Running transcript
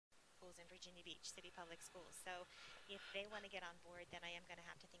in Virginia Beach City Public Schools. So if they want to get on board, then I am going to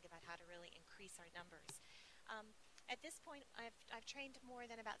have to think about how to really increase our numbers. At this point, I've trained more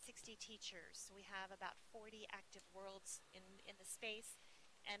than about 60 teachers. We have about 40 active worlds in the space.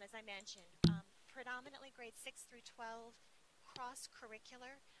 And as I mentioned, predominantly grades 6 through 12,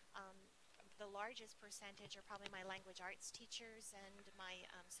 cross-curricular. The largest percentage are probably my language arts teachers and my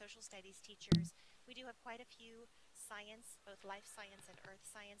social studies teachers. We do have quite a few science, both life science and earth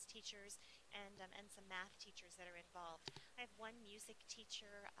science teachers, and some math teachers that are involved. I have one music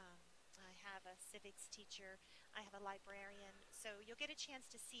teacher. I have a civics teacher. I have a librarian. So you'll get a chance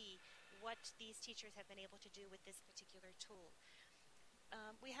to see what these teachers have been able to do with this particular tool.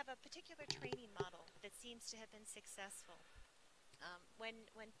 We have a particular training model that seems to have been successful. When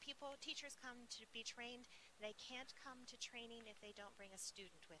teachers come to be trained, they can't come to training if they don't bring a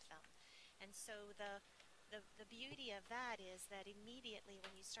student with them. And so the beauty of that is that immediately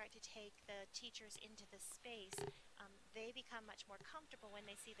when you start to take the teachers into the space, they become much more comfortable when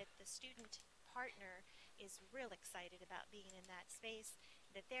they see that the student partner is real excited about being in that space,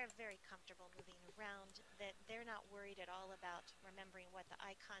 that they're very comfortable moving around, that they're not worried at all about remembering what the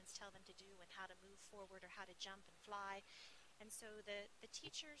icons tell them to do and how to move forward or how to jump and fly. And so the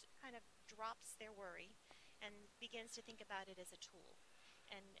teacher kind of drops their worry and begins to think about it as a tool.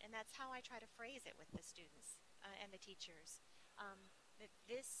 And that's how I try to phrase it with the students and the teachers, that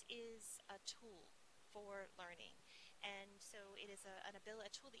this is a tool for learning. And so it is a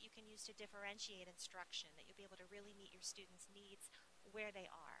tool that you can use to differentiate instruction, that you'll be able to really meet your students' needs where they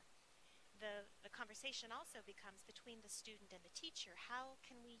are. The conversation also becomes between the student and the teacher. How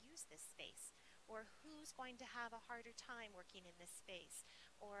can we use this space? Or who's going to have a harder time working in this space?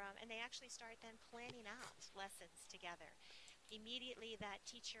 And they actually start then planning out lessons together. Immediately that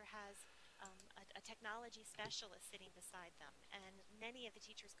teacher has a technology specialist sitting beside them, and many of the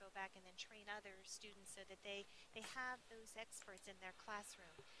teachers go back and then train other students so that they have those experts in their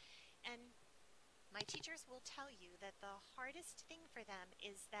classroom. And my teachers will tell you that the hardest thing for them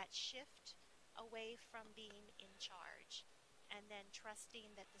is that shift away from being in charge and then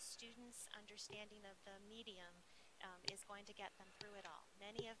trusting that the students' understanding of the medium is going to get them through it all.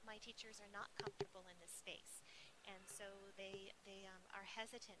 Many of my teachers are not comfortable in this space, and so they are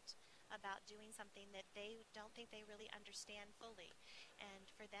hesitant about doing something that they don't think they really understand fully. And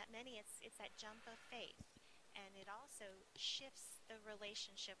for that many, it's that jump of faith. And it also shifts the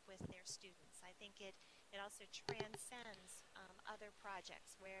relationship with their students. I think it also transcends other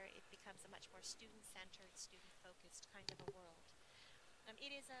projects where it becomes a much more student-centered, student-focused kind of a world.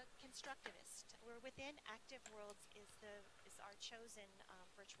 It is a constructivist. We're within Active Worlds is our chosen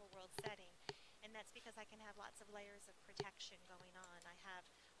virtual world setting, and that's because I can have lots of layers of protection going on. I have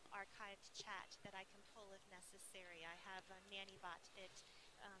archived chat that I can pull if necessary. I have a nanny bot that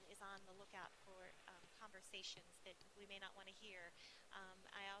is on the lookout for conversations that we may not want to hear.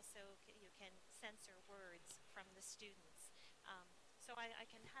 I also you can censor words from the students. So I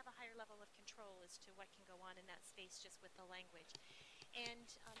can have a higher level of control as to what can go on in that space just with the language. And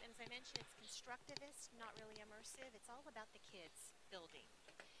as I mentioned, it's constructivist, not really immersive. It's all about the kids building.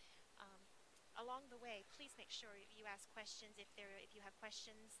 Along the way, please make sure you ask questions if you have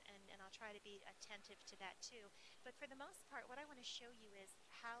questions, and I'll try to be attentive to that too. But for the most part, what I want to show you is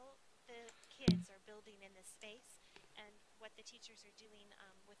how the kids are building in this space and what the teachers are doing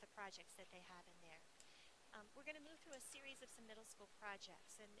with the projects that they have in there. We're going to move through a series of some middle school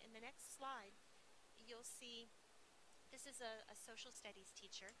projects, and in the next slide, you'll see this is a social studies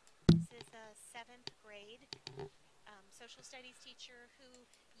teacher. This is a 7th grade social studies teacher who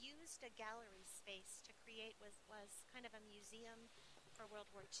used a gallery space to create was kind of a museum for World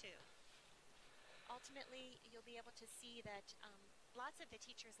War II. Ultimately, you'll be able to see that lots of the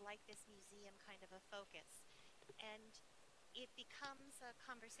teachers like this museum kind of a focus. And it becomes a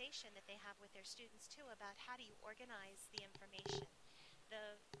conversation that they have with their students too about how do you organize the information.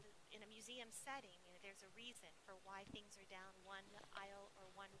 In a museum setting, there's a reason for why things are down one aisle or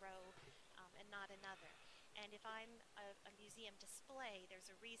one row and not another. And if I'm a museum display, there's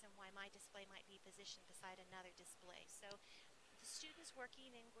a reason why my display might be positioned beside another display. So the students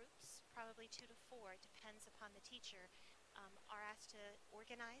working in groups, probably 2 to 4, depends upon the teacher, are asked to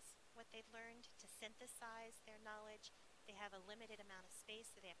organize what they've learned, to synthesize their knowledge. They have a limited amount of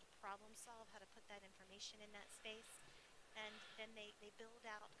space, so they have to problem solve how to put that information in that space. And then they build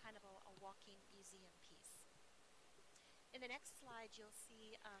out kind of a walking museum piece. In the next slide, you'll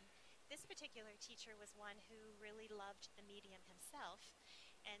see this particular teacher was one who really loved the medium himself.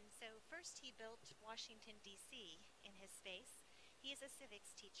 And so first he built Washington, D.C. in his space. He is a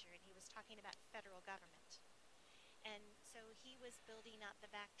civics teacher, and he was talking about federal government. And so he was building up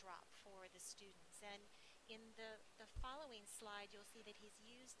the backdrop for the students. And in the following slide, you'll see that he's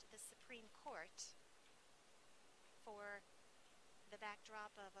used the Supreme Court for the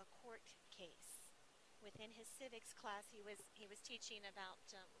backdrop of a court case. Within his civics class, he was teaching about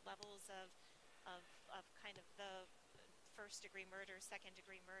levels of kind of the first degree murder, second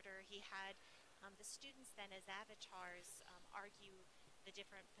degree murder. He had the students then as avatars argue the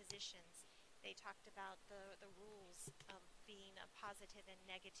different positions. They talked about the rules of being a positive and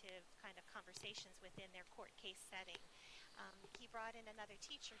negative kind of conversations within their court case setting. He brought in another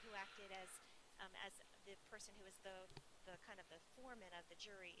teacher who acted as the person who was the kind of the foreman of the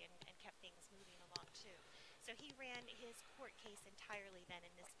jury and kept things moving along too. So he ran his court case entirely then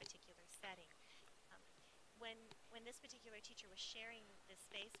in this particular setting. Um, when this particular teacher was sharing this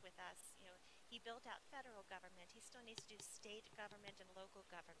space with us, he built out federal government. He still needs to do state government and local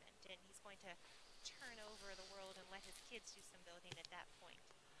government, and he's going to turn over the world and let his kids do some building at that point.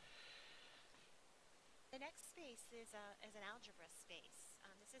 The next space is an algebra space.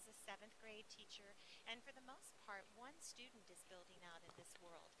 This is a 7th grade teacher, and for the most part, one student is building out in this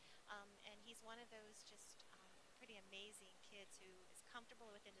world. And he's one of those just pretty amazing kids who is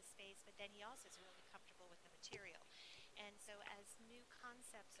comfortable within the space, but then he also is really comfortable with the material. And so as new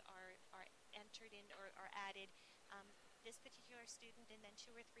concepts are entered in or are added, this particular student and then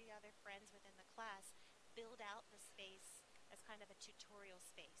 2 or 3 other friends within the class build out the space as kind of a tutorial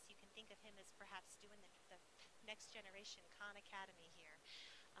space. You can think of him as perhaps doing the next generation Khan Academy here.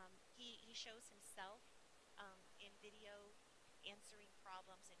 He shows himself in video answering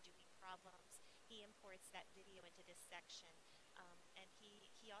problems and doing problems. He imports that video into this section. And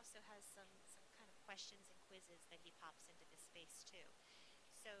he also has some kind of questions and quizzes that he pops into this space too.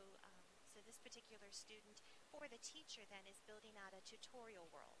 So this particular student, for the teacher then, is building out a tutorial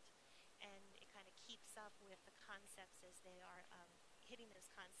world. And it kind of keeps up with the concepts as they are hitting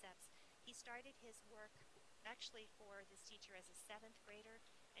those concepts. He started his work actually for this teacher as a 7th grader,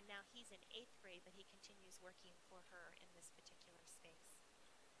 and now he's in 8th grade, but he continues working for her in this particular space.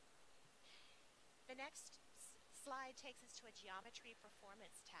 The next slide takes us to a geometry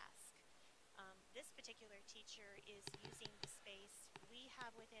performance task. This particular teacher is using the space. We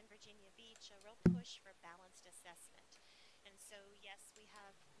have within Virginia Beach a real push for balanced assessment. And so, yes, we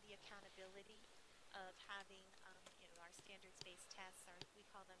have the accountability of having, our standards-based tests, we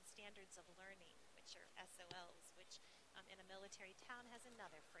call them standards of learning, which are SOLs, which in a military town has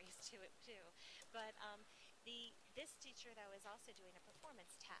another phrase to it too. But this teacher, though, is also doing a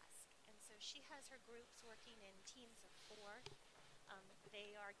performance task. And so she has her groups working in teams of 4.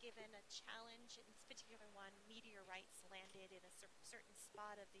 They are given a challenge. In this particular one, meteorites landed in a certain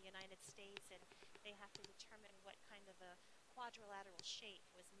spot of the United States, and they have to determine what kind of a quadrilateral shape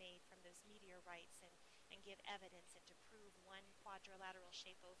was made from those meteorites and give evidence and to prove one quadrilateral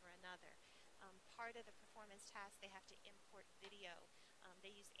shape over another. Part of the performance task, they have to import video.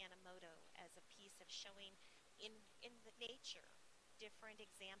 They use Animoto as a piece of showing in the nature different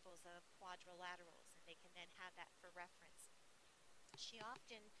examples of quadrilaterals, and they can then have that for reference. She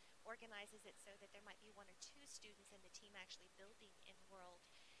often organizes it so that there might be 1 or 2 students in the team actually building in world,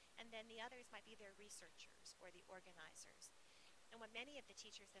 and then the others might be their researchers or the organizers. And what many of the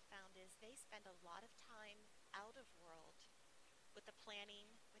teachers have found is they spend a lot of time out of world with the planning,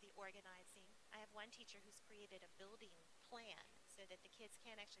 with the organizing. I have one teacher who's created a building plan so that the kids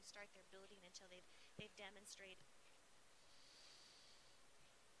can't actually start their building until they've demonstrated.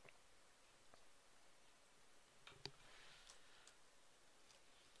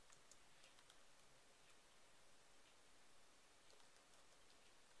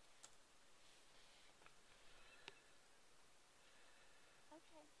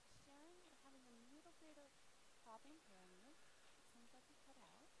 Okay, Sharon, we're having a little bit of problem hearing you. It seems like you cut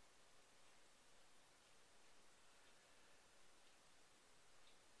out.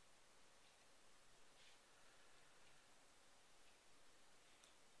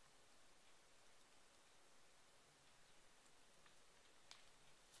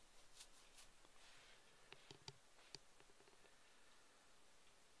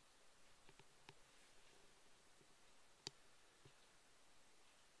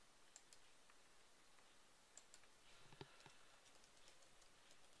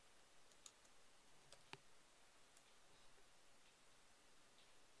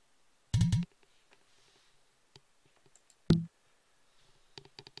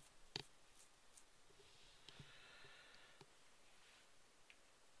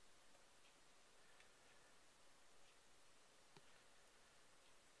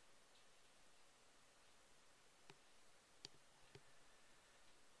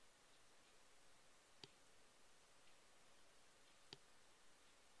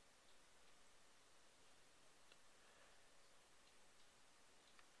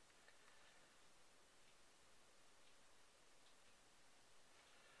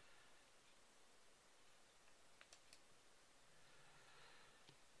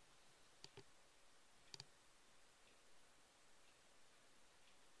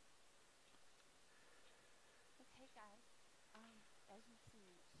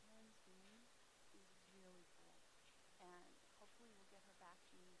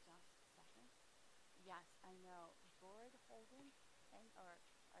 Yes, I know. Gord Holden, or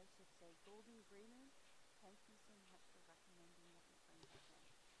I should say Golden Gray Moon, thank you so much for recommending that you bring her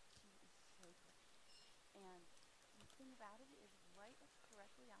in. She is so great. And the thing about it is,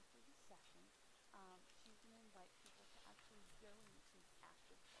 directly after the session, she's going to invite people to actually go into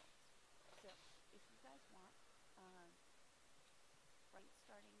active worlds. So if you guys want, um, right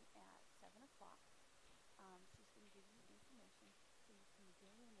starting at 7 o'clock, she's going to give you information so you can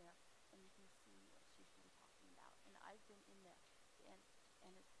go in there and you can see what she's been talking about. And I've been in there, and,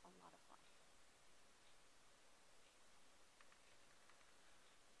 and it's a lot of fun.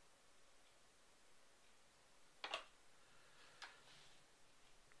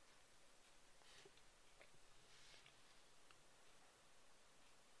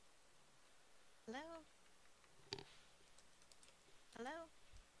 Hello? Hello?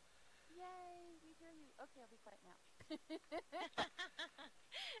 Yay, we hear you. Okay, I'll be quiet now.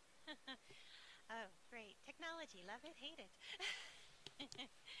 Oh, great. Technology. Love it, hate it.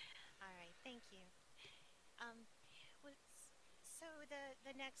 All right, thank you. Um, so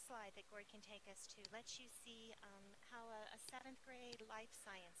the next slide that Gord can take us to lets you see how a seventh grade life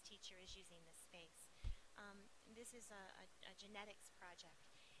science teacher is using this space. This is a genetics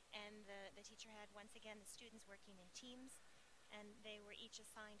project, and the teacher had, once again, the students working in teams, and they were each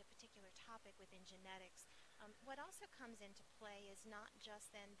assigned a particular topic within genetics. What also comes into play is not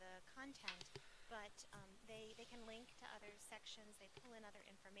just then the content, but they can link to other sections, they pull in other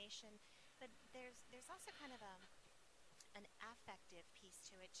information, but there's also kind of an affective piece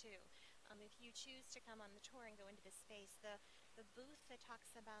to it too. If you choose to come on the tour and go into this space, the booth that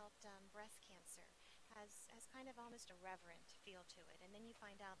talks about breast cancer has kind of almost a reverent feel to it. And then you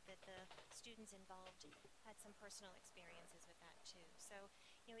find out that the students involved had some personal experiences with that too. So,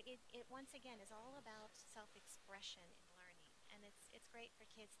 it once again is all about self-expression in learning. And it's great for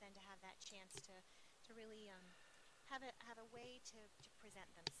kids then to have that chance to really have a way to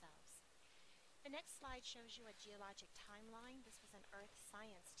present themselves. The next slide shows you a geologic timeline. This was an earth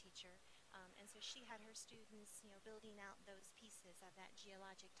science teacher, and so she had her students, building out those pieces of that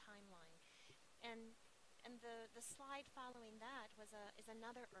geologic timeline. And the slide following that is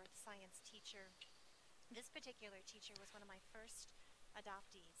another earth science teacher. This particular teacher was one of my first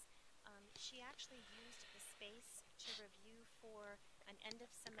adoptees. She actually used the space to review for an end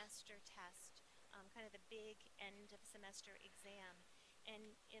of semester test, kind of the big end of semester exam.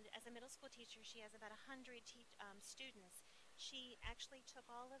 And as a middle school teacher, she has about 100 students. She actually took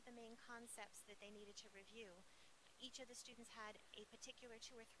all of the main concepts that they needed to review. Each of the students had a particular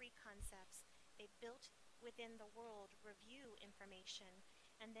 2 or 3 concepts. They built within the world review information,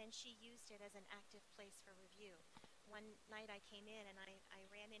 and then she used it as an active place for review. One night I came in and I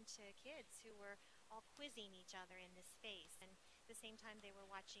ran into kids who were all quizzing each other in this space, and at the same time they were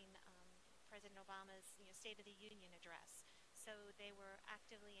watching President Obama's State of the Union address. So they were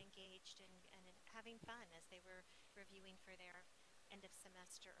actively engaged and having fun as they were reviewing for their end of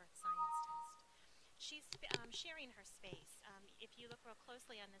semester earth science test. She's sharing her space. If you look real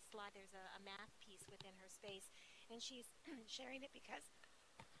closely on this slide, there's a math piece within her space, and she's sharing it because,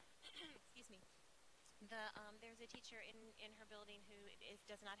 excuse me, there's a teacher in her building who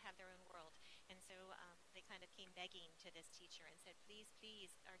does not have their own world, and so they kind of came begging to this teacher and said, please,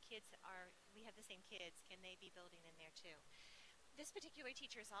 please, we have the same kids, can they be building in there too? This particular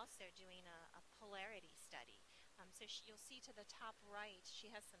teacher is also doing a polarity study. So you'll see to the top right, she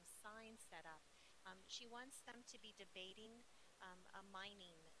has some signs set up. She wants them to be debating a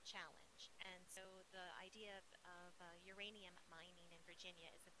mining challenge. And so the idea of uranium mining in Virginia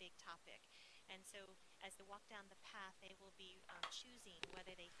is a big topic. And so as they walk down the path, they will be choosing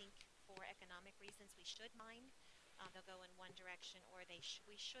whether they think for economic reasons we should mine. They'll go in one direction, or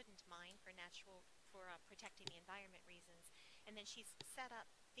we shouldn't mine for protecting the environment reasons. And then she's set up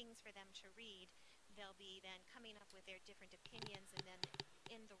things for them to read. They'll be then coming up with their different opinions, and then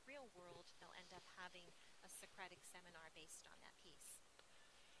in the real world, they'll end up having a Socratic seminar based on that piece.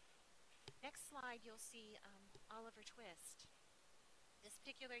 Next slide, you'll see Oliver Twist. This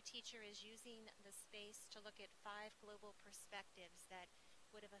particular teacher is using the space to look at 5 global perspectives that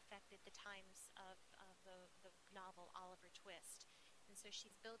would have affected the times of the novel Oliver Twist. And so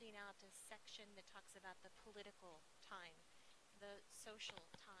she's building out a section that talks about the political time, the social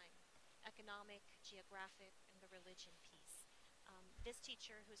time, economic, geographic, and the religion piece. This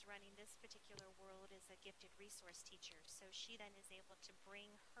teacher who's running this particular world is a gifted resource teacher, so she then is able to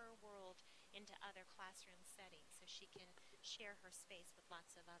bring her world into other classroom settings so she can share her space with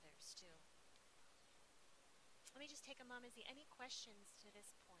lots of others too. Let me just take a moment. Is there any questions to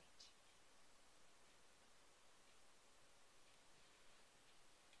this point?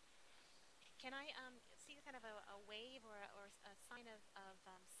 Can I see kind of a wave or a sign of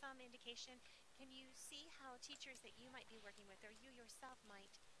some indication? Can you see how teachers that you might be working with or you yourself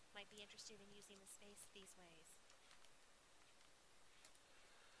might be interested in using the space these ways?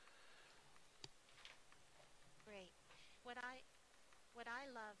 Great. What I what I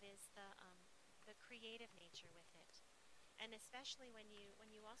love is the creative nature with it, and especially when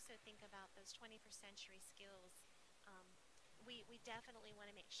you also think about those 21st century skills. Um, we definitely want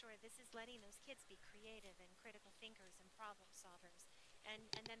to make sure this is letting those kids be creative and critical thinkers and problem solvers, and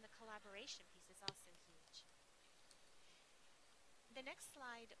then the collaboration piece is also huge. The next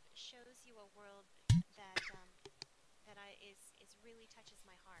slide shows you a world that is really touches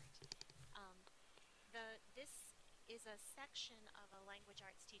my heart. Um, this is a section of a language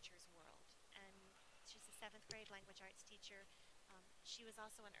arts teacher's world, and she's a seventh grade language arts teacher. She was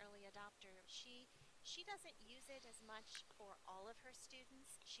also an early adopter. She doesn't use it as much for all of her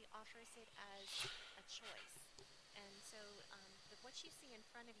students. She offers it as a choice. And so what you see in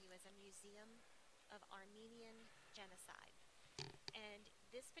front of you is a museum of Armenian genocide. And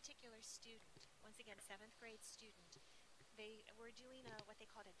this particular student, once again, seventh grade student, they were doing what they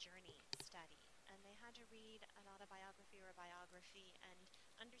called a journey study. And they had to read an autobiography or a biography and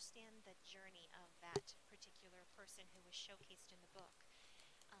understand the journey of that particular person who was showcased in the book.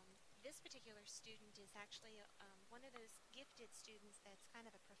 This particular student is actually one of those gifted students that's kind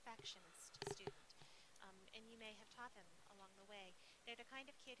of a perfectionist student. And you may have taught them along the way. They're the kind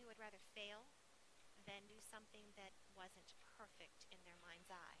of kid who would rather fail than do something that wasn't perfect in their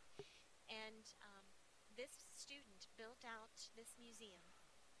mind's eye. And this student built out this museum.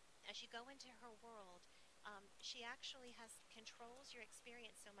 As you go into her world, she actually has controls your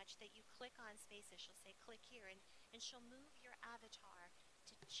experience so much that you click on spaces. She'll say, click here, and she'll move your avatar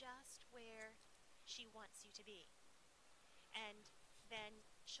to just where she wants you to be. And then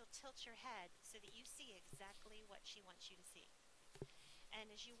she'll tilt your head so that you see exactly what she wants you to see. And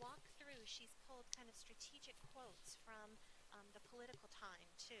as you walk through, she's pulled kind of strategic quotes from the political time,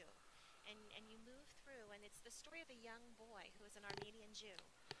 too. And you move through, and it's the story of a young boy who is an Armenian Jew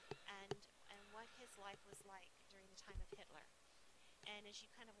and, and what his life was like during the time of Hitler. And as you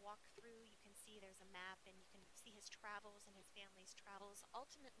kind of walk through, you can see there's a map, and you can see his travels and his family's travels.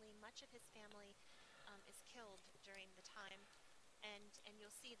 Ultimately, much of his family is killed during the time, and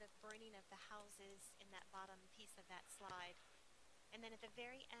you'll see the burning of the houses in that bottom piece of that slide. And then at the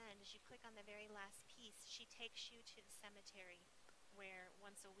very end, as you click on the very last piece, she takes you to the cemetery where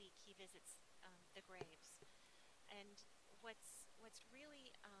once a week he visits the graves. And what's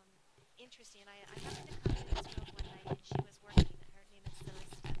really interesting, I happened to come into this world one night, and she was working. Her name is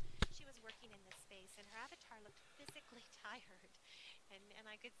Celista. She was working in this space, and her avatar looked physically tired. And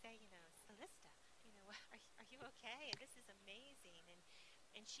I could say, Celista, are you okay? And this is amazing.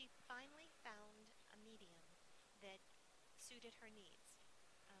 And she finally found a medium that suited her needs.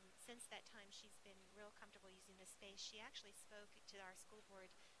 Since that time, she's been real comfortable using this space. She actually spoke to our school board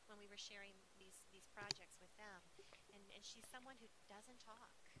when we were sharing these projects with them. And she's someone who doesn't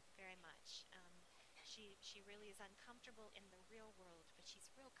talk very much. She really is uncomfortable in the real world, but she's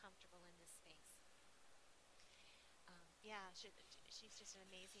real comfortable in this space. Yeah, she's just an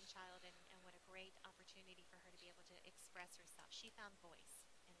amazing child, and what a great opportunity for her to be able to express herself. She found voice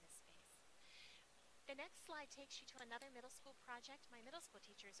in this space. The next slide takes you to another middle school project. My middle school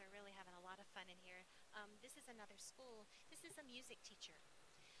teachers are really having a lot of fun in here. This is another school. This is a music teacher.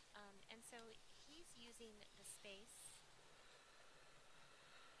 And so he's using the space.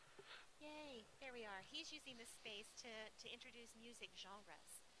 Yay, there we are. He's using this space to introduce music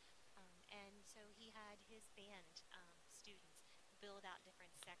genres. And so he had his band students build out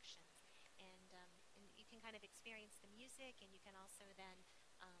different sections. And you can kind of experience the music, and you can also then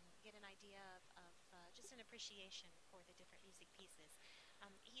get an idea of just an appreciation for the different music pieces.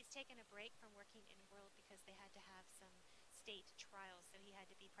 He's taken a break from working in World because they had to have some state trials, so he had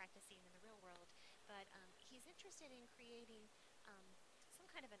to be practicing in the real world. But he's interested in creating some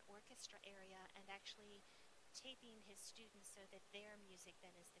kind of an orchestra area and actually taping his students so that their music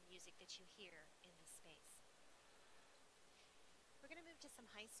then is the music that you hear in this space. We're going to move to some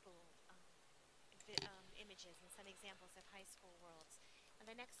high school images and some examples of high school worlds. And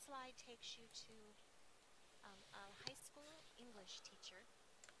the next slide takes you to a high school English teacher.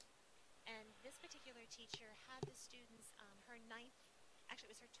 And this particular teacher had the students, her ninth,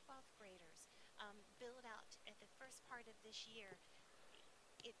 actually it was her 12th graders, build out at the first part of this year.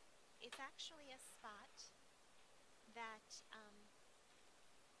 It's actually a spot that,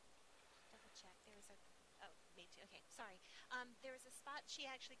 double check, there's a, oh, maybe, okay, sorry. There was a spot she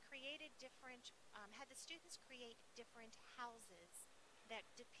actually created different, had the students create different houses that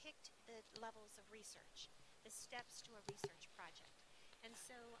depict the levels of research, the steps to a research project. And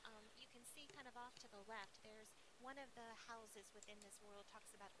so you can see kind of off to the left, there's one of the houses within this world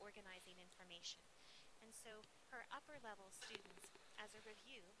talks about organizing information. And so her upper level students, as a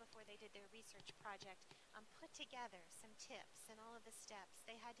review before they did their research project, put together some tips and all of the steps.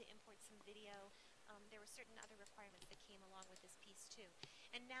 They had to import some video. There were certain other requirements that came along with this piece too.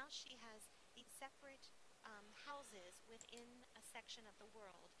 And now she has these separate houses within a section of the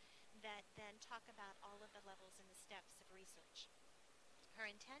world that then talk about all of the levels and the steps of research. Her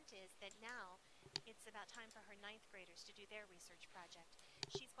intent is that now it's about time for her ninth graders to do their research project.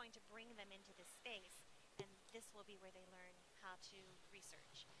 She's going to bring them into this space, and this will be where they learn how to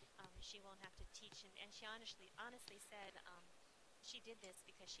research. She won't have to teach, and she honestly said she did this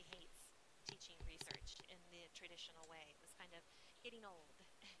because she hates teaching research in the traditional way. It was kind of getting old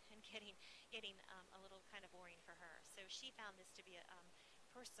and getting a little kind of boring for her. So she found this to be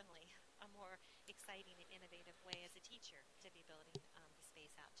personally a more exciting and innovative way as a teacher to be building the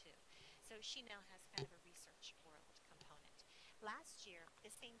space out too. So she now has kind of a research world component. Last year,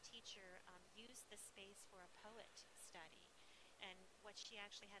 the same teacher used the space for a poet study. And what she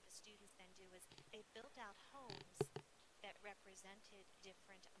actually had the students then do is they built out homes that represented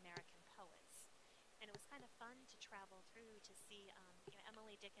different American poets. And it was kind of fun to travel through to see,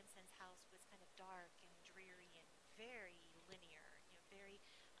 Emily Dickinson's house was kind of dark and dreary and very linear,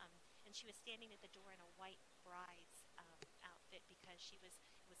 and she was standing at the door in a white bride's outfit because she was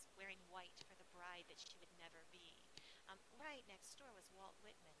wearing white for the bride that she would never be. Right next door was Walt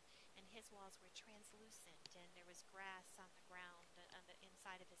Whitman, and his walls were translucent, and there was grass on the ground, on the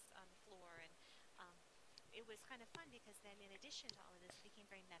inside of his on the floor, and it was kind of fun because then, in addition to all of this, it became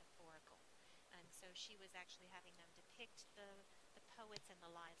very metaphorical. And so she was actually having them depict the poets and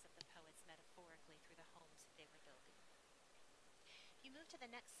the lives of the poets metaphorically through the homes that they were building. If you move to the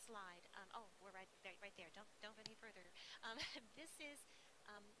next slide, we're right there. Don't go any further. Um, this is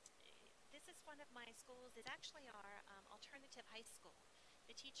um, this is one of my schools. It's actually our alternative high school.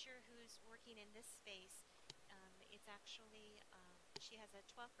 The teacher who's working in this space, it's actually she has a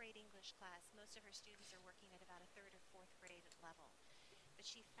 12th grade English class. Most of her students are working at about a 3rd or 4th grade level. But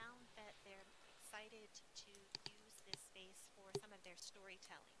she found that they're excited to use this space for some of their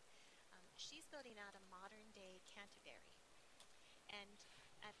storytelling. She's building out a modern day Canterbury. And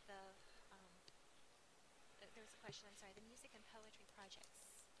at there's a question, I'm sorry, the music and poetry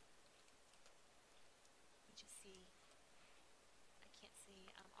projects. Let me just see. I can't see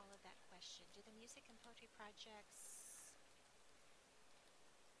all of that question. Do the music and poetry projects?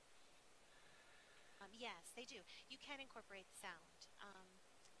 Yes, they do. You can incorporate sound.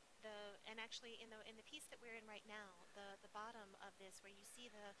 And actually in the piece that we're in right now, the bottom of this where you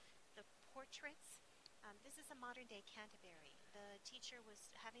see the portraits. This is a modern day Canterbury. The teacher was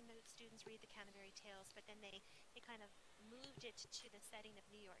having the students read the Canterbury Tales, but then they kind of moved it to the setting of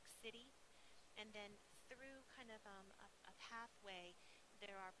New York City, and then through kind of a pathway,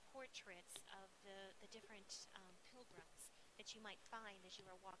 there are portraits of the different pilgrims that you might find as you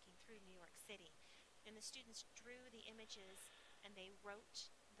are walking through New York City. And the students drew the images and they wrote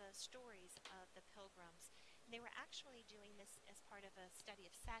the stories of the pilgrims. And they were actually doing this as part of a study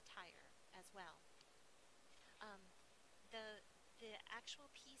of satire as well. The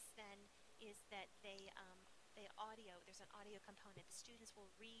actual piece then is that there's an audio component. The students will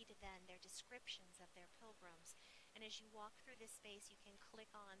read then their descriptions of their pilgrims. And as you walk through this space, you can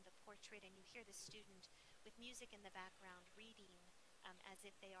click on the portrait and you hear the student with music in the background reading as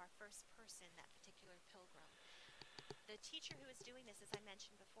if they are first person, that particular pilgrim. The teacher who is doing this, as I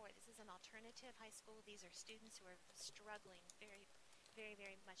mentioned before, this is an alternative high school. These are students who are struggling, very, very,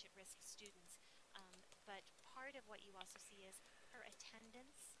 very much at risk students. But part of what you also see is her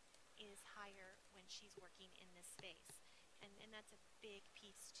attendance is higher when she's working in this space. And that's a big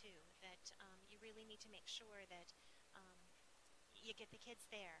piece too, that you really need to make sure that you get the kids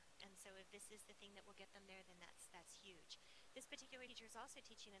there. And so if this is the thing that will get them there, then that's huge. This particular teacher is also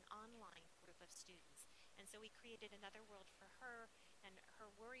teaching an online group of students. And so we created another world for her, and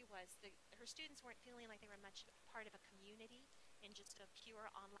her worry was that her students weren't feeling like they were much part of a community in just a pure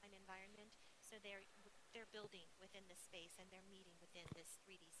online environment. So they're building within this space and they're meeting within this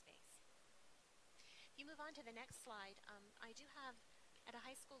 3D space. If you move on to the next slide, I do have at a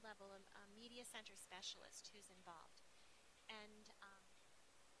high school level a media center specialist who's involved. And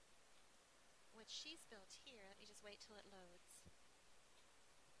what she's built here, let me just wait till it loads.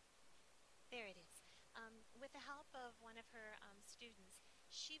 There it is. With the help of one of her students,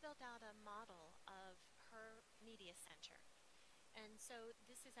 she built out a model of her media center. And so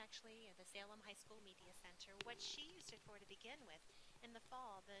this is actually the Salem High School Media Center. What she used it for to begin with, in the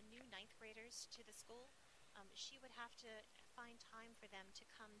fall, the new ninth graders to the school, she would have to find time for them to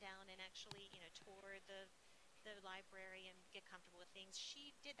come down and actually, tour the library and get comfortable with things.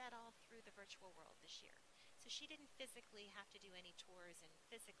 She did that all through the virtual world this year. So she didn't physically have to do any tours and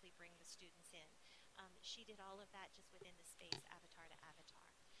physically bring the students in. She did all of that just within the space, avatar to avatar.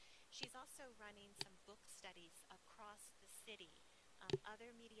 She's also running some book studies across the city.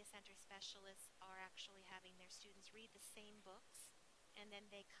 Other media center specialists are actually having their students read the same books, and then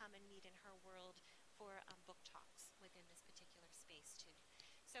they come and meet in her world for book talks within this particular space too.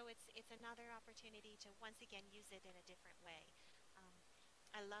 So it's another opportunity to once again use it in a different way. Um,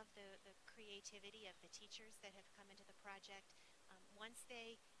 I love the creativity of the teachers that have come into the project. Once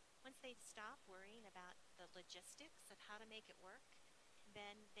they stop worrying about the logistics of how to make it work,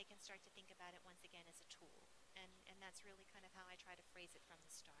 then they can start to think about it once again as a tool. And that's really kind of how I try to phrase it from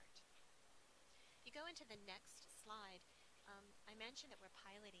the start. If you go into the next slide, I mentioned that we're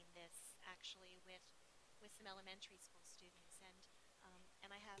piloting this actually with some elementary school students, and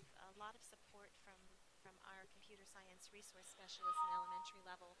I have a lot of support from our computer science resource specialist in elementary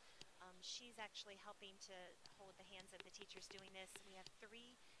level. She's actually helping to hold the hands of the teachers doing this. We have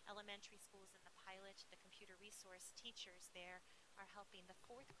 3 elementary schools in the pilot. The computer resource teachers there are helping the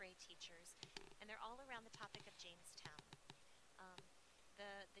 4th grade teachers, and they're all around the topic of Jamestown. Um,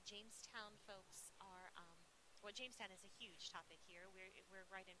 the Jamestown folks are well, Jamestown is a huge topic here. We're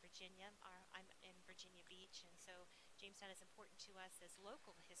right in Virginia. I'm in Virginia Beach, and so Jamestown is important to us as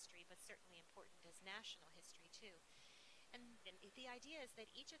local history, but certainly important as national history too. And the idea is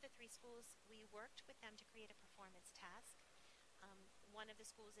that each of the 3 schools, we worked with them to create a performance task. One of the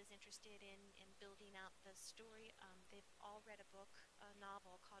schools is interested in building out the story. They've all read a book, a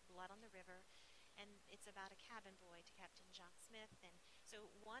novel called Blood on the River, and it's about a cabin boy to Captain Jock Smith. And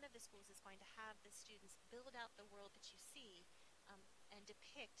so one of the schools is going to have the students build out the world that you see, and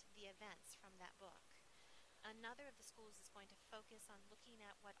depict the events from that book. Another of the schools is going to focus on looking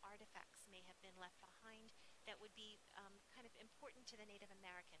at what artifacts may have been left behind that would be kind of important to the Native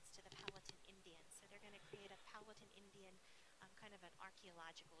Americans, to the Powhatan Indians. So they're going to create a Powhatan Indian kind of an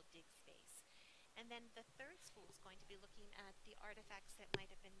archaeological dig space. And then the 3rd school is going to be looking at the artifacts that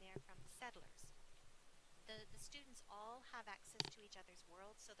might have been there from the settlers. The students all have access to each other's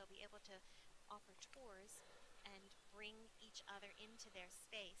worlds, so they'll be able to offer tours and bring each other into their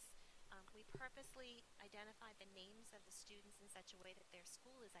space. We purposely identified the names of the students in such a way that their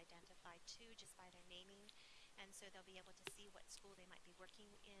school is identified too, just by their naming, and so they'll be able to see what school they might be working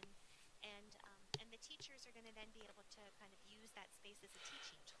in. And the teachers are going to then be able to kind of use that space as a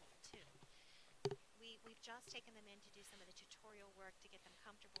teaching tool too. We've just taken them in to do some of the tutorial work to get them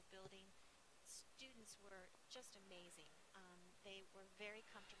comfortable building. Students were just amazing. They were very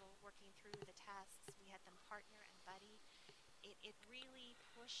comfortable working through the tasks. We had them partner and buddy. It really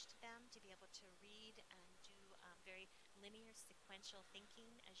pushed them to be able to read and do very linear sequential thinking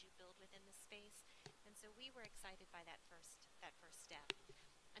as you build within the space. And so we were excited by that first step.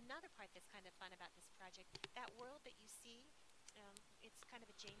 Another part that's kind of fun about this project, that world that you see, it's kind of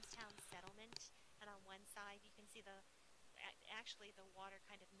a Jamestown settlement, and on one side you can see actually the water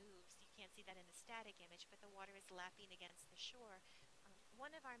kind of moves. You can't see that in the static image, but the water is lapping against the shore.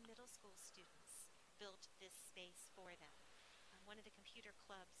 One of our middle school students built this space for them. One of the computer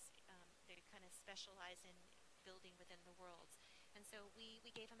clubs, they kind of specialize in building within the worlds. And so we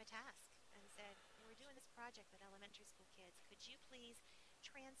gave him a task and said, we're doing this project with elementary school kids. Could you please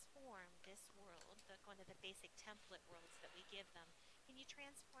transform this world, one of the basic template worlds that we give them, can you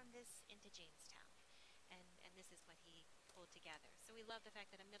transform this into Jamestown? And this is what he pulled together. So we love the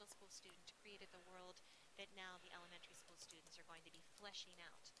fact that a middle school student created the world that now the elementary school students are going to be fleshing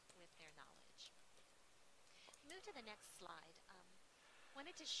out with their knowledge. Move to the next slide.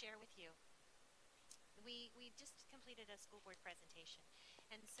 Wanted to share with you, we just completed a school board presentation,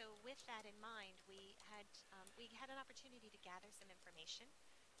 and so with that in mind, we had an opportunity to gather some information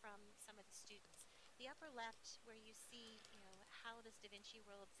from some of the students. The upper left, where you see, how does Da Vinci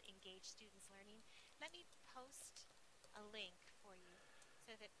Worlds engage students learning? Let me post a link for you,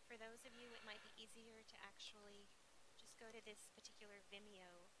 so that for those of you, it might be easier to actually just go to this particular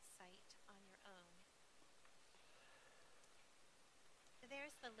Vimeo site on your own. So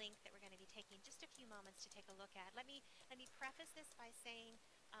there's the link that we're going to be taking just a few moments to take a look at. Let me preface this by saying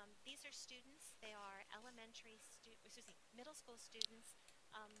these are students. They are middle school students,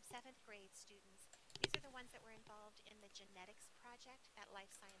 7th grade students. These are the ones that were involved in the genetics project, that life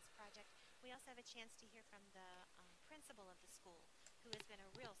science project. We also have a chance to hear from the principal of the school, who has been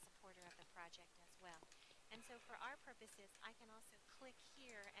a real supporter of the project as well. And so for our purposes, I can also click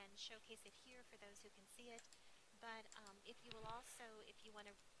here and showcase it here for those who can see it. But if you want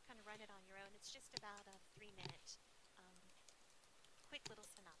to run it on your own. It's just about a 3-minute quick little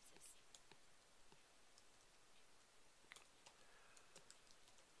synopsis.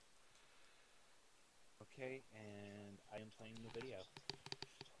 Okay, and I am playing the video.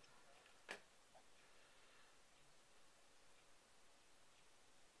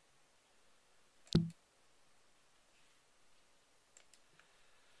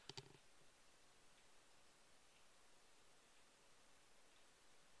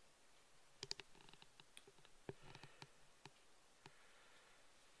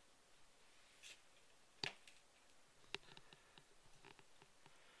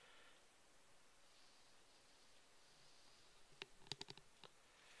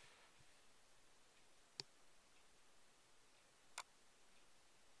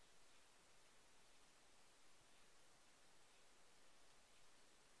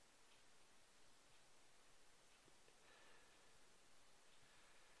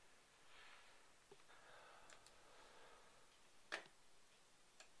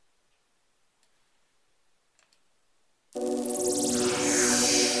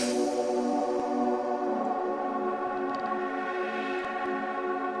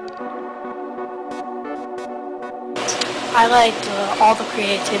 I liked all the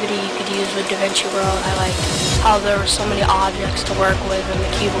creativity you could use with DaVinci World. I liked how there were so many objects to work with and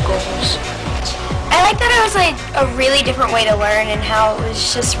the cubicles. I like that it was like a really different way to learn and how it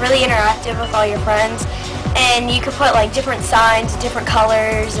was just really interactive with all your friends. And you could put like different signs, different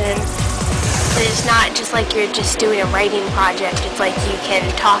colors, and it's not just like you're just doing a writing project. It's like you can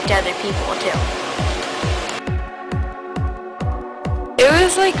talk to other people too. It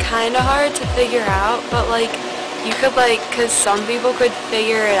was like kind of hard to figure out, but like you could like, cause some people could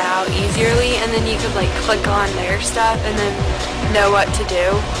figure it out easily, and then you could like click on their stuff and then know what to do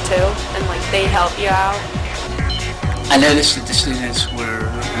too, and like they'd help you out. I noticed that the students were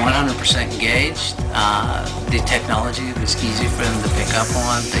 100% engaged. The technology was easy for them to pick up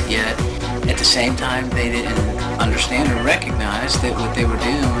on, but yet at the same time they didn't understand or recognize that what they were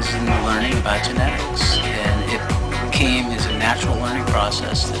doing was in the learning about genetics, and it came as a natural learning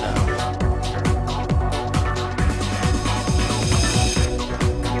process to them.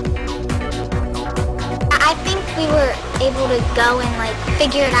 I think we were able to go and like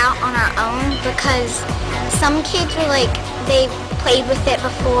figure it out on our own because some kids were like, they played with it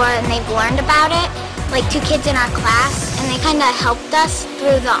before and they've learned about it, like 2 kids in our class, and they kind of helped us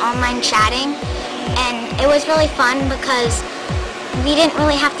through the online chatting, and it was really fun because we didn't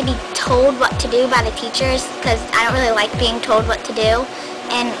really have to be told what to do by the teachers, because I don't really like being told what to do,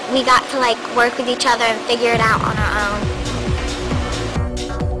 and we got to like work with each other and figure it out on our own.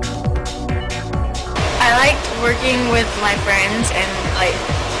 I liked working with my friends and like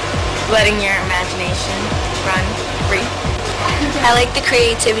letting your imagination run free. I like the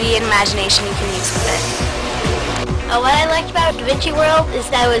creativity and imagination you can use with it. What I liked about DaVinci World is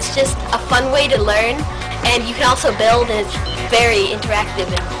that it was just a fun way to learn, and you can also build, and it's very interactive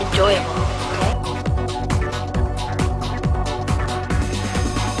and enjoyable.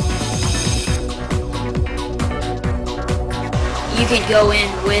 You could go in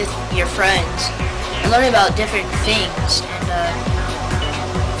with your friends and learn about different things, and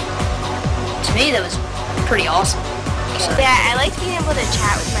to me that was pretty awesome. So. Yeah, I like being able to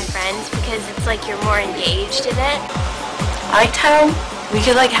chat with my friends because it's like you're more engaged in it. I liked how we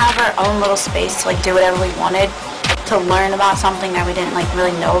could like have our own little space to like do whatever we wanted, to learn about something that we didn't like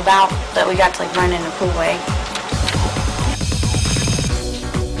really know about, that we got to like learn in a cool way.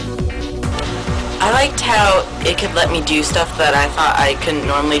 I liked how it could let me do stuff that I thought I couldn't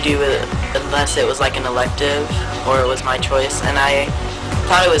normally do unless it was like an elective or it was my choice, and I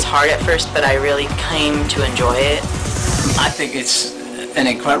thought it was hard at first, but I really came to enjoy it. I think it's an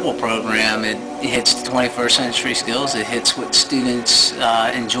incredible program. It hits the 21st century skills. It hits what students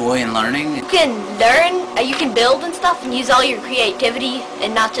enjoy in learning. You can learn, you can build and stuff, and use all your creativity,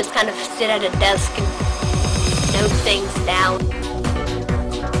 and not just kind of sit at a desk and note things down.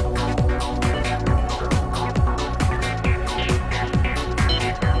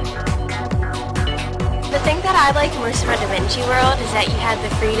 The thing that I liked most about DaVinci World is that you had the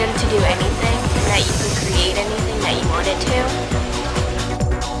freedom to do anything, and that you could create anything that you wanted to.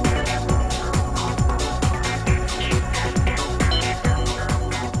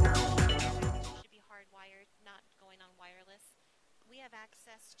 Should be hardwired, not going on wireless. We have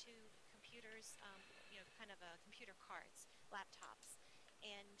access to computers, kind of computer cards, laptops,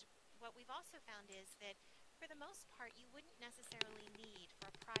 and what we've also found is that for the most part, you wouldn't necessarily need for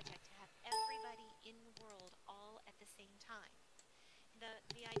a project to have everybody in the world all at the same time.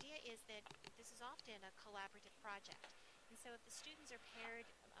 The idea is that this is often a collaborative project, and so if the students are paired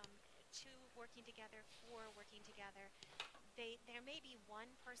two working together, four working together, there may be one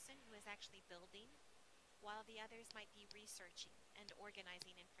person who is actually building, while the others might be researching and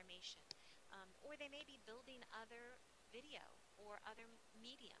organizing information. Or they may be building other video or other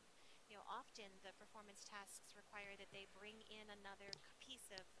medium. You know, often the performance tasks require that they bring in another piece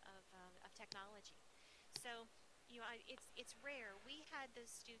of technology. So, you know, it's rare. We had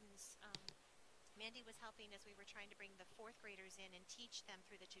those students. Mandy was helping as we were trying to bring the fourth graders in and teach them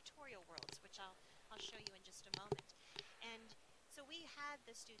through the tutorial worlds, which I'll show you in just a moment. And so we had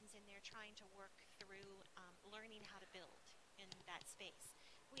the students in there trying to work through learning how to build in that space.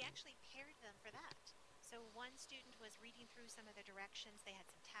 We actually paired them for that. So one student was reading through some of the directions. They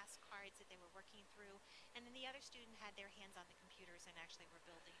had some task cards that they were working through. And then the other student had their hands on the computers and actually were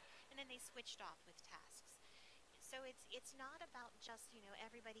building. And then they switched off with tasks. So it's not about just, you know,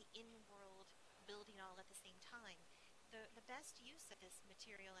 everybody in world building all at the same time. The best use of this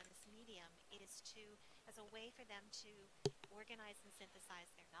material and this medium is as a way for them to organize and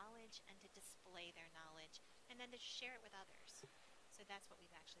synthesize their knowledge and to display their knowledge and then to share it with others. So that's what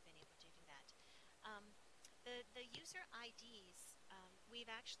we've actually been able to do that. The user IDs, we've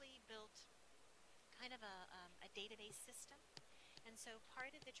actually built kind of a database system. And so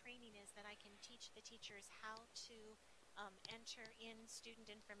part of the training is that I can teach the teachers how to enter in student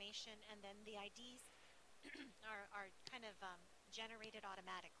information, and then the IDs are kind of generated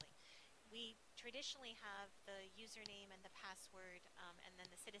automatically. We traditionally have the username and the password, and then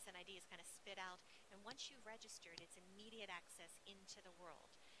the citizen ID is kind of spit out. And once you've registered, it's immediate access into the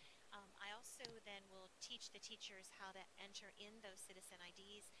world. I also then will teach the teachers how to enter in those citizen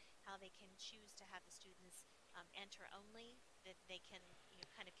IDs, how they can choose to have the students enter only, that they can, you know,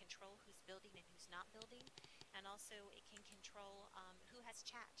 kind of control who's building and who's not building. And also it can control who has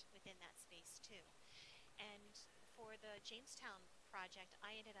chat within that space too. And for the Jamestown project,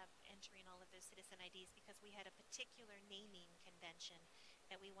 I ended up entering all of those citizen IDs because we had a particular naming convention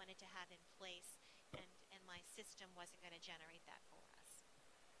that we wanted to have in place, and my system wasn't going to generate that for us.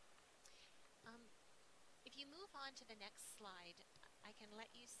 If you move on to the next slide, I can let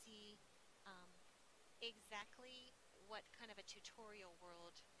you see exactly what kind of a tutorial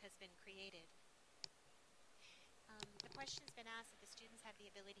world has been created. The question has been asked if the students have the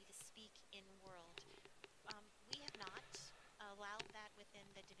ability to speak in world. We have not allowed that within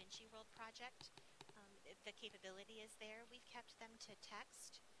the Da Vinci World project. The capability is there. We've kept them to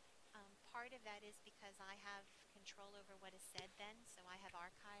text. Part of that is because I have control over what is said then, so I have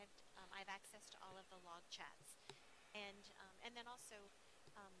archived, I have access to all of the log chats. And then also,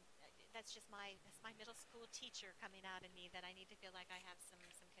 that's my middle school teacher coming out in me, that I need to feel like I have some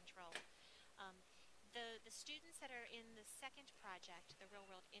control. The students that are in the second project, the Real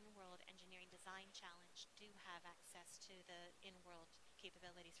World In-World Engineering Design Challenge, do have access to the in-world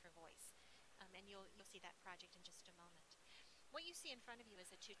capabilities for voice. And you'll see that project in just a moment. What you see in front of you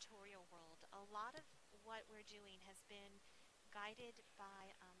is a tutorial world. A lot of what we're doing has been guided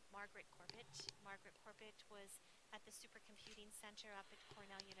by Margaret Corbett. Margaret Corbett was at the Supercomputing Center up at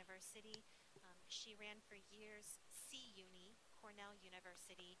Cornell University. She ran for years CUNY, Cornell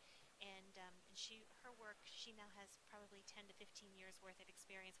University, and her work, she now has probably 10 to 15 years worth of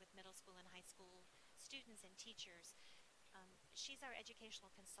experience with middle school and high school students and teachers. She's our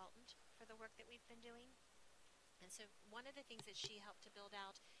educational consultant for the work that we've been doing. And so one of the things that she helped to build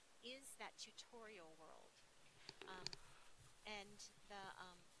out is that tutorial world. And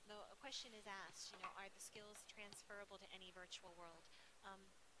the question is asked, you know, are the skills transferable to any virtual world?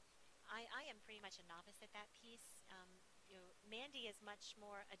 I am pretty much a novice at that piece. You know, Mandy is much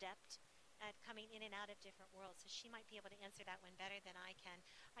more adept at coming in and out of different worlds, so she might be able to answer that one better than I can.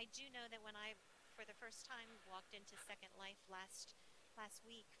 I do know that when I, for the first time, walked into Second Life last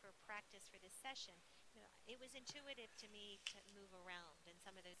week for practice for this session, you know, it was intuitive to me to move around in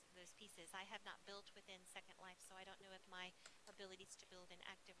some of those pieces. I have not built within Second Life, so I don't know if my abilities to build in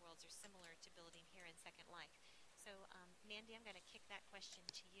active worlds are similar to building here in Second Life. So, Mandy, I'm going to kick that question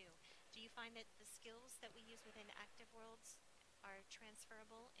to you. Do you find that the skills that we use within active worlds are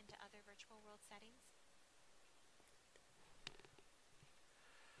transferable into other virtual world settings?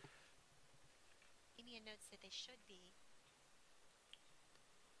 Amy notes that they should be.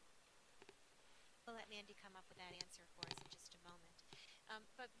 We'll let Mandy come up with that answer for us in just a moment.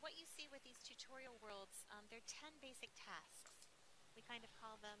 But what you see with these tutorial worlds, there are 10 basic tasks. We kind of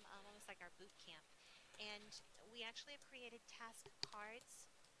call them almost like our boot camp. And we actually have created task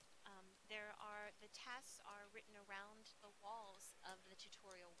cards. The tasks are written around the walls of the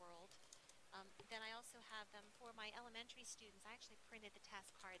tutorial world. Then I also have them for my elementary students. I actually printed the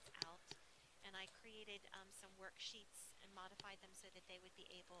task cards out, and I created some worksheets and modified them so that they would be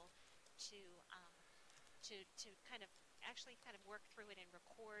able to kind of actually kind of work through it and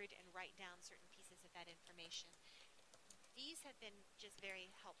record and write down certain pieces of that information. These have been just very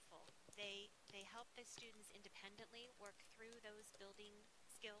helpful. They help the students independently work through those building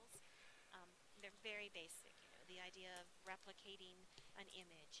skills. They're very basic, you know, the idea of replicating an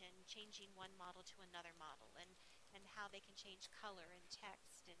image and changing one model to another model, and how they can change color and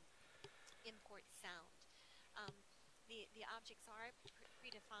text and import sound. The objects are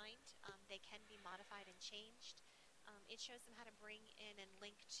predefined. They can be modified and changed. It shows them how to bring in and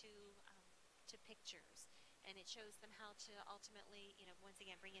link to pictures, and it shows them how to ultimately, you know, once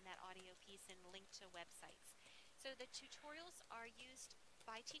again bring in that audio piece and link to websites. So the tutorials are used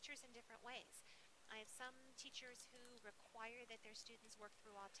by teachers in different ways. I have some teachers who require that their students work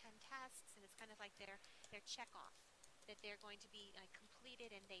through all 10 tasks, and it's kind of like their check off, that they're going to be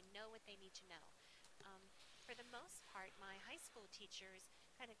completed and they know what they need to know. For the most part, my high school teachers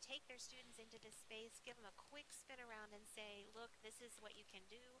kind of take their students into this space, give them a quick spin around and say, look, this is what you can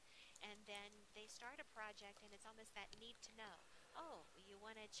do. And then they start a project, and it's almost that need to know. Oh, you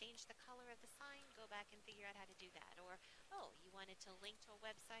want to change the color of the sign? Go back and figure out how to do that. Or, oh, you wanted to link to a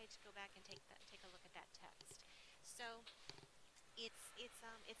website? Go back and take a look at that text. So it's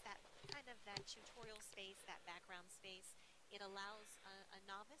that kind of that tutorial space, that background space. It allows a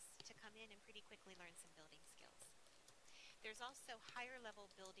novice to come in and pretty quickly learn some building skills. There's also higher level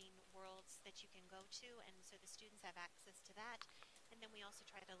building worlds that you can go to, and so the students have access to that. And then we also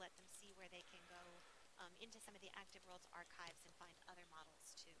try to let them see where they can go into some of the Active Worlds archives and find other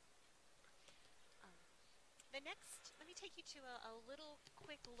models too. The next, let me take you to a little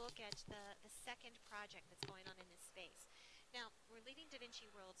quick look at the second project that's going on in this space. Now, we're leaving DaVinci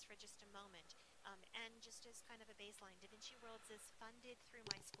Worlds for just a moment, and just as kind of a baseline, DaVinci Worlds is funded through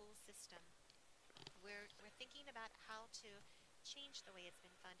my school system. We're thinking about how to change the way it's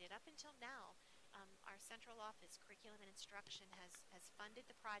been funded. Up until now, our central office, Curriculum and Instruction, has funded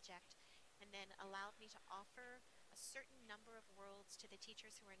the project and then allowed me to offer a certain number of worlds to the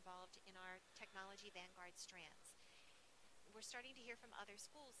teachers who are involved in our Technology Vanguard strands. We're starting to hear from other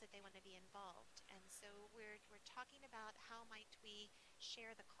schools that they want to be involved, and so we're talking about how might we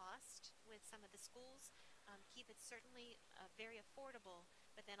share the cost with some of the schools, keep it certainly very affordable,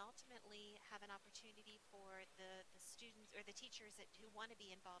 but then ultimately have an opportunity for the students or the teachers who want to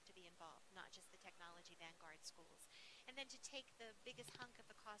be involved, not just the Technology Vanguard schools. And then to take the biggest hunk of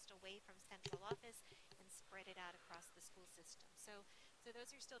the cost away from central office and spread it out across the school system. So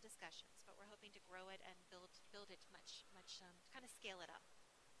those are still discussions, but we're hoping to grow it and build it much, kind of scale it up.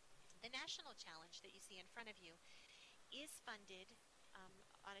 The national challenge that you see in front of you is funded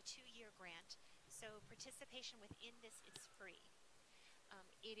on a 2-year grant, so participation within this is free.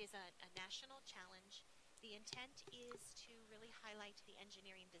 It is a national challenge. The intent is to really highlight the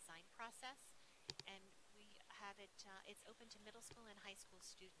engineering design process, and we have it, it's open to middle school and high school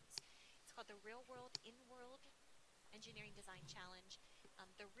students. It's called the Real World In-World Engineering Design Challenge.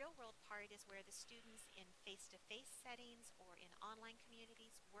 The real world part is where the students in face-to-face settings or in online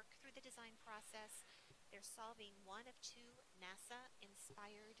communities work through the design process. They're solving one of 2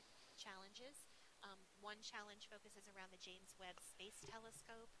 NASA-inspired challenges. One challenge focuses around the James Webb Space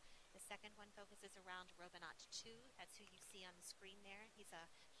Telescope. The second one focuses around Robonaut 2. That's who you see on the screen there. He's a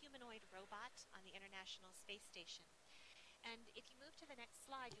humanoid robot on the International Space Station. And if you move to the next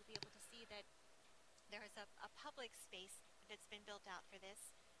slide, you'll be able to see that there is a public space that's been built out for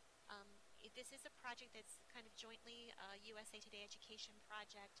this. This is a project that's kind of jointly a USA Today education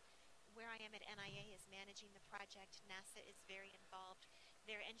project. Where I am at NIA is managing the project. NASA is very involved.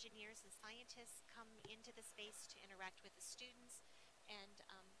 Their engineers and scientists come into the space to interact with the students. And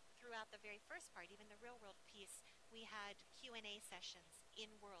throughout the very first part, even the real world piece, we had Q&A sessions in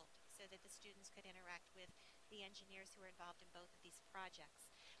world so that the students could interact with the engineers who are involved in both of these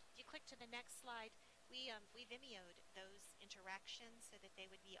projects. If you click to the next slide, we Vimeoed those interactions so that they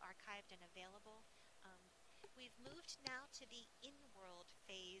would be archived and available. We've moved now to the in-world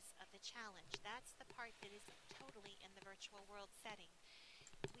phase of the challenge. That's the part that is totally in the virtual world setting.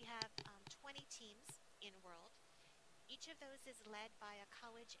 We have 20 teams in-world. Each of those is led by a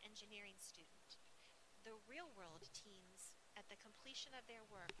college engineering student. The real-world teams, at the completion of their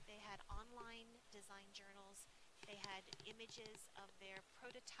work, they had online design journals. They had images of their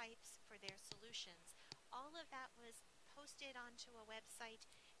prototypes for their solutions. All of that was posted onto a website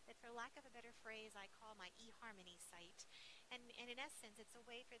that, for lack of a better phrase, I call my eHarmony site. And in essence, it's a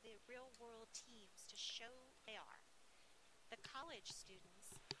way for the real-world teams to show they are. The college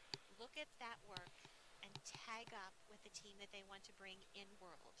students look at that work and tag up with the team that they want to bring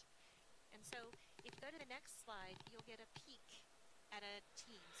in-world. And so if you go to the next slide, you'll get a peek at a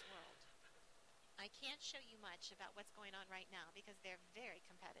team's world. I can't show you much about what's going on right now because they're very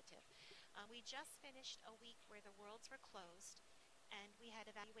competitive. We just finished a week where the worlds were closed, and we had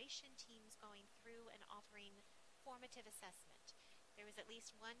evaluation teams going through and offering formative assessment. There was at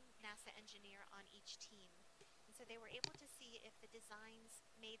least one NASA engineer on each team, and so they were able to see if the designs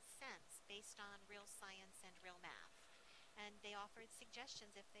made sense based on real science and real math. And they offered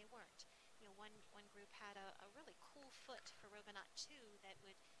suggestions if they weren't. You know, one group had a really cool foot for Robonaut 2 that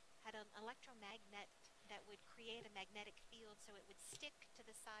had an electromagnet that would create a magnetic field so it would stick to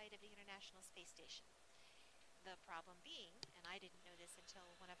the side of the International Space Station. The problem being, and I didn't know this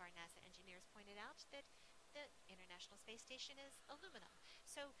until one of our NASA engineers pointed out, that the International Space Station is aluminum.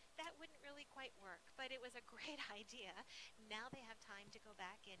 So that wouldn't really quite work, but it was a great idea. Now they have time to go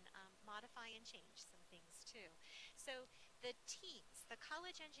back and modify and change some things too. So the teams, the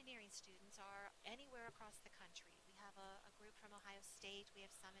college engineering students are anywhere across the country. We have a group from Ohio State, we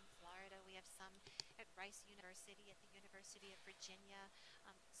have some in Florida, we have some at Rice University, at the University of Virginia.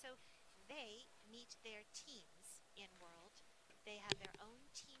 So they meet their teams in World. They have their own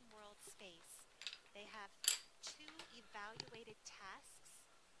team World space. They have 2 evaluated tasks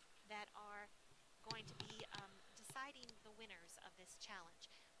that are going to be deciding the winners of this challenge.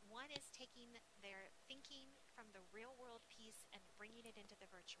 One is taking their thinking from the real world piece and bringing it into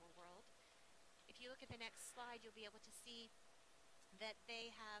the virtual world. If you look at the next slide, you'll be able to see that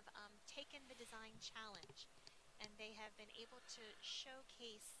they have taken the design challenge and they have been able to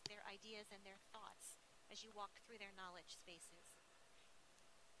showcase their ideas and their thoughts as you walk through their knowledge spaces.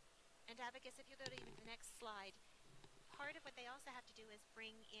 And Abacus, if you go to even the next slide, part of what they also have to do is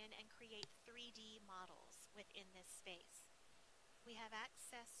bring in and create 3D models within this space. We have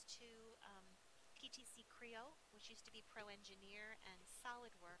access to PTC Creo, which used to be Pro Engineer, and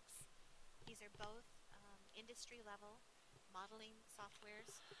SolidWorks. These are both industry level modeling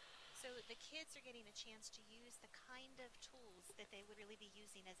softwares. So the kids are getting a chance to use the kind of tools that they would really be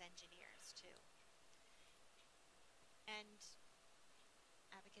using as engineers too. And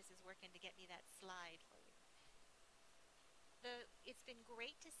Abacus is working to get me that slide for you. It's been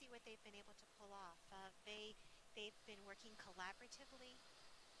great to see what they've been able to pull off. They've been working collaboratively.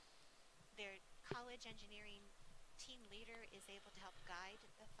 Their college engineering team leader is able to help guide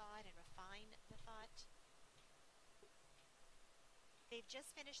the thought and refine the thought. They've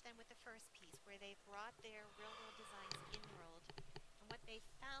just finished then with the first piece where they've brought their real-world designs in-world. And what they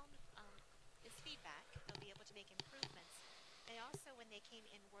found is feedback. They'll be able to make improvements. They also, when they came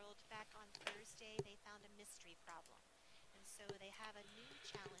in-world back on Thursday, they found a mystery problem. And so they have a new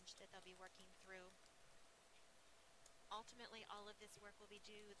challenge that they'll be working through. Ultimately, all of this work will be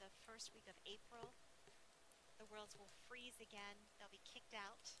due the first week of April. The worlds will freeze again. They'll be kicked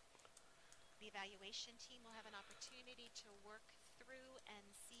out. The evaluation team will have an opportunity to work through and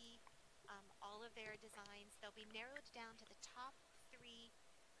see all of their designs. They'll be narrowed down to the top 3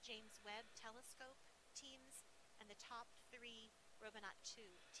 James Webb Telescope teams and the top 3 Robonaut 2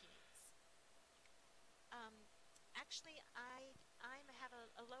 teams. Actually, I have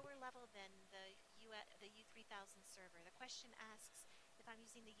a lower level than the U3000 server. The question asks if I'm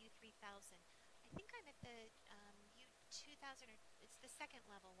using the U3000. I think I'm at the U2000, or it's the second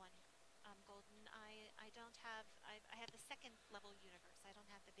level one. Golden. I don't have. I have the second level universe. I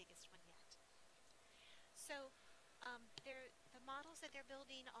don't have the biggest one yet. So, the models that they're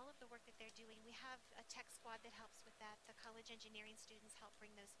building, all of the work that they're doing. We have a tech squad that helps with that. The college engineering students help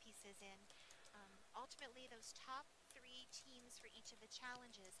bring those pieces in. Ultimately, those top 3 teams for each of the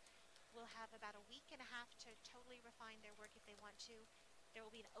challenges will have about a week and a half to totally refine their work if they want to. There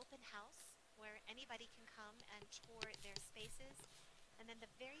will be an open house where anybody can come and tour their spaces. And then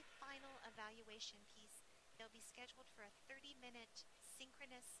the very final evaluation piece, they'll be scheduled for a 30-minute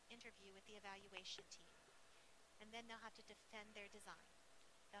synchronous interview with the evaluation team. And then they'll have to defend their design.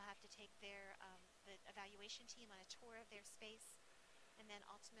 They'll have to take the evaluation team on a tour of their space. And then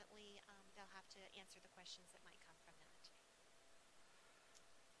ultimately, they'll have to answer the questions that might come from that.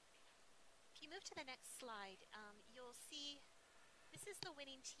 If you move to the next slide, you'll see this is the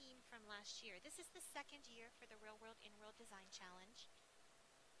winning team from last year. This is the second year for the Real World In-World Design Challenge.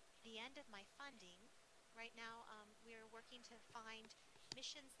 The end of my funding. Right now, we're working to find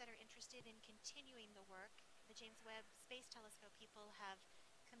missions that are interested in continuing the work. The James Webb Space Telescope people have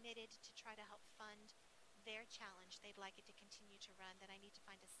committed to try to help fund their challenge. They'd like it to continue to run. Then I need to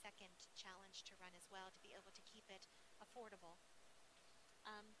find a second challenge to run as well to be able to keep it affordable.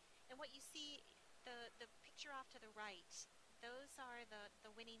 And what you see, the picture off to the right, those are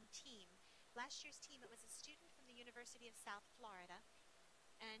the winning team. Last year's team, it was a student from the University of South Florida,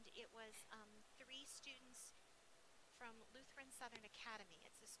 and it was 3 students from Lutheran Southern Academy.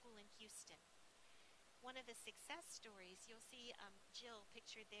 It's a school in Houston. one of the success stories, you'll see Jill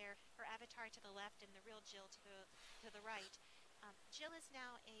pictured there, her avatar to the left and the real Jill to the right. Jill is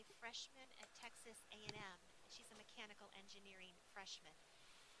now a freshman at Texas A&M. She's a mechanical engineering freshman.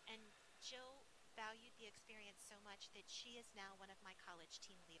 And Jill valued the experience so much that she is now one of my college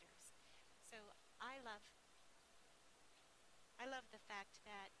team leaders. So I love the fact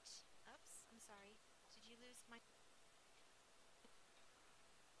that, oops, I'm sorry. Did you lose my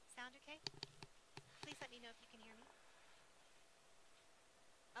sound okay? Please let me know if you can hear me.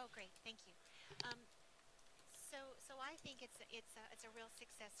 Oh, great, thank you. So I think it's a real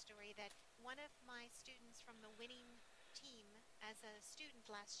success story that one of my students from the winning team as a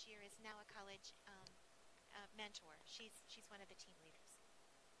student last year is now a college mentor. She's one of the team leaders.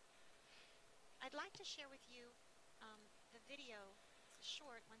 I'd like to share with you the video. It's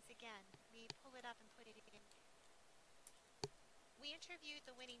short once again. Let me pull it up and put it in. We interviewed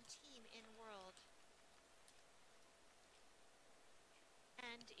the winning team in World.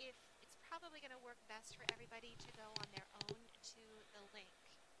 And if it's probably going to work best for everybody to go on their own to the link.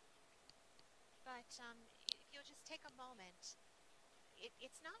 But if you'll just take a moment,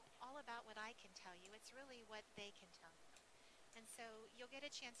 it's not all about what I can tell you. It's really what they can tell you. And so you'll get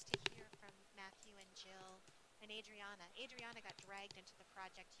a chance to hear from Matthew and Jill and Adriana. Adriana got dragged into the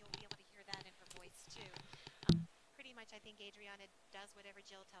project. You'll be able to hear that in her voice too. Pretty much I think Adriana does whatever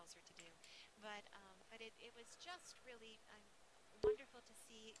Jill tells her to do. But it was just really wonderful to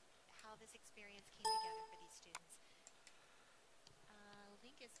see how this experience came together for these students.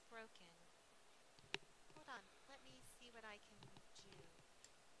 Link is broken. Hold on, let me see what I can do.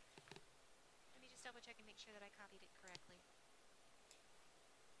 Let me just double check and make sure that I copied it correctly.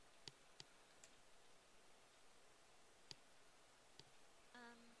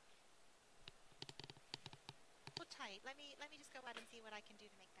 Hold tight. Let me just go out and see what I can do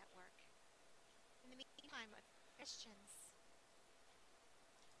to make that work. In the meantime, questions.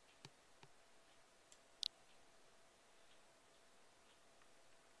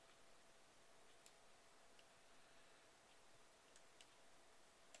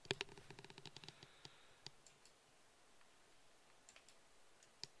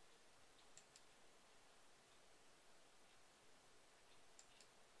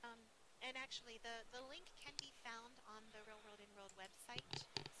 And actually, the link can be found on the Real World in World website,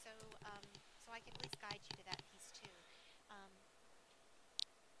 so so I can at least guide you to that piece too.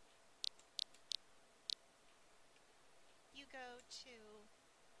 You go to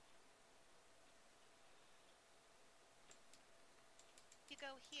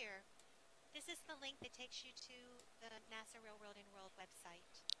here. This is the link that takes you to the NASA Real World in World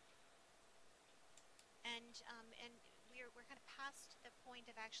website. And we're kind of past the point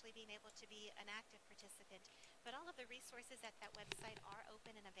of actually being able to be an active participant, but all of the resources at that website are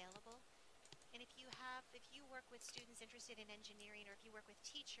open and available. And if you work with students interested in engineering, or if you work with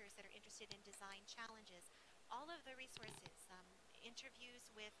teachers that are interested in design challenges, all of the resources, interviews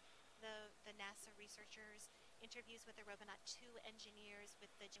with the NASA researchers, interviews with the Robonaut 2 engineers,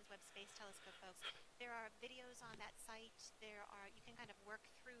 with the James Webb Space Telescope folks. There are videos on that site. You can kind of work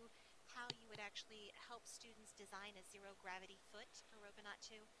through how you would actually help students design a zero-gravity foot for Robonaut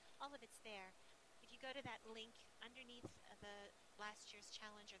 2. All of it's there. If you go to that link underneath the last year's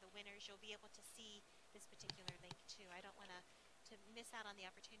challenge or the winners, you'll be able to see this particular link too. I don't want to miss out on the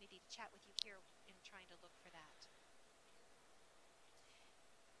opportunity to chat with you here in trying to look for that.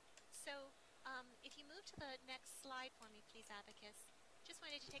 So if you move to the next slide for me, please, Abacus. Just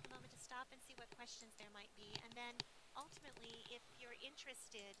wanted to take a moment to stop and see what questions there might be. And then ultimately, if you're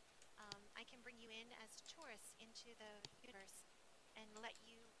interested, I can bring you in as tourists into the universe and let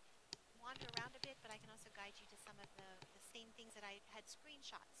you wander around a bit, but I can also guide you to some of the same things that I had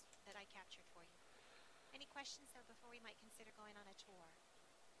screenshots that I captured for you. Any questions, though, before we might consider going on a tour?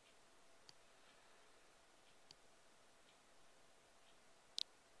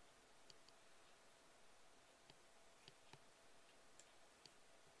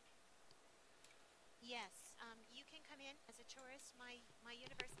 Yes, you can come in as a tourist. My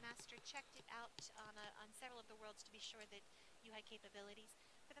Universe Master checked it out on several of the worlds to be sure that you had capabilities.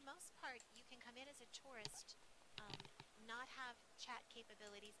 For the most part, you can come in as a tourist, not have chat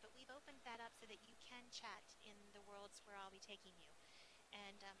capabilities, but we've opened that up so that you can chat in the worlds where I'll be taking you.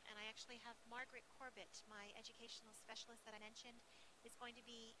 And I actually have Margaret Corbett, my educational specialist that I mentioned, is going to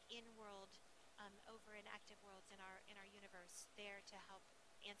be in world over in active worlds in our universe, there to help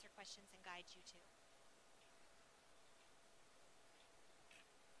answer questions and guide you to.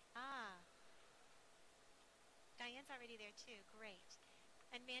 Ah, Diane's already there too. Great.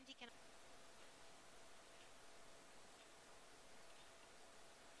 And Mandy can